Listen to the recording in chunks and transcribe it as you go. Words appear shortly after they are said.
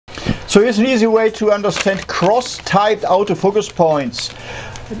So here's an easy way to understand cross-typed autofocus points.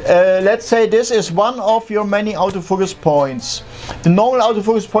 Let's say this is one of your many autofocus points. The normal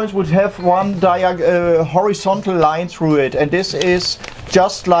autofocus points would have one horizontal line through it, and this is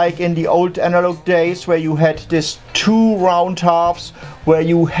just like in the old analog days where you had these two round halves where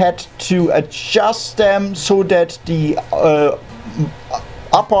you had to adjust them so that the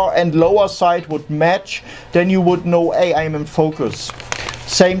upper and lower side would match. Then you would know, hey, I'm in focus.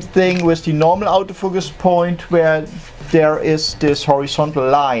 Same thing with the normal autofocus point where there is this horizontal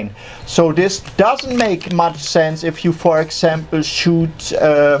line. So this doesn't make much sense if you, for example, shoot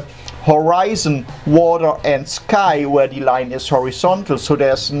horizon, water and sky where the line is horizontal, so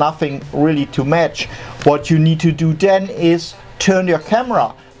there's nothing really to match. What you need to do then is turn your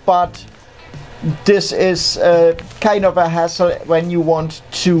camera, but this is kind of a hassle when you want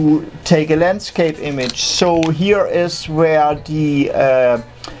to take a landscape image. So here is where the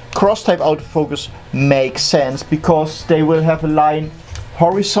cross-type autofocus makes sense, because they will have a line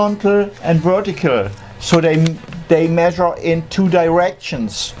horizontal and vertical, so they measure in two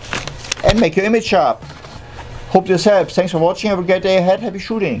directions and make your image up. Hope this helps. Thanks for watching. Have a great day ahead. Happy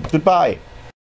shooting. Goodbye.